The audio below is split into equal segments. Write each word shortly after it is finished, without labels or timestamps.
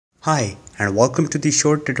Hi and welcome to the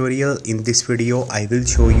short tutorial. In this video I will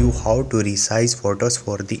show you how to resize photos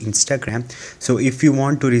for the Instagram. So if you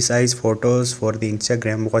want to resize photos for the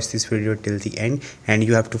Instagram, watch this video till the end and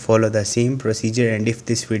you have to follow the same procedure. And if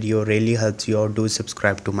this video really helps you out, do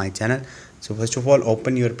subscribe to my channel. So first of all,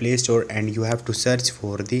 open your Play Store and you have to search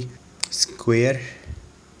for the square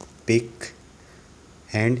pic,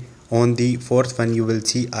 and on the fourth one you will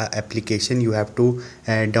see a application. You have to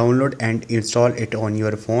download and install it on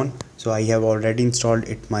your phone. So I have already installed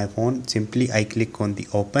it my phone. Simply I click on the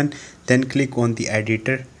open, then click on the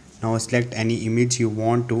editor. Now select any image you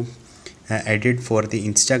want to edit for the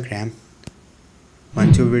Instagram.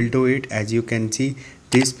 Once you will do it, as you can see,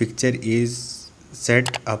 this picture is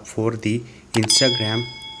set up for the Instagram.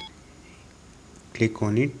 Click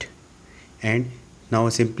on it and now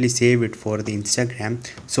simply save it for the Instagram.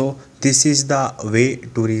 So this is the way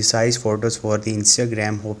to resize photos for the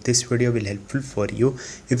Instagram. Hope this video will helpful for you.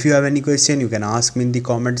 If you have any question, you can ask me in the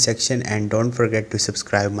comment section and don't forget to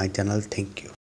subscribe my channel. Thank you.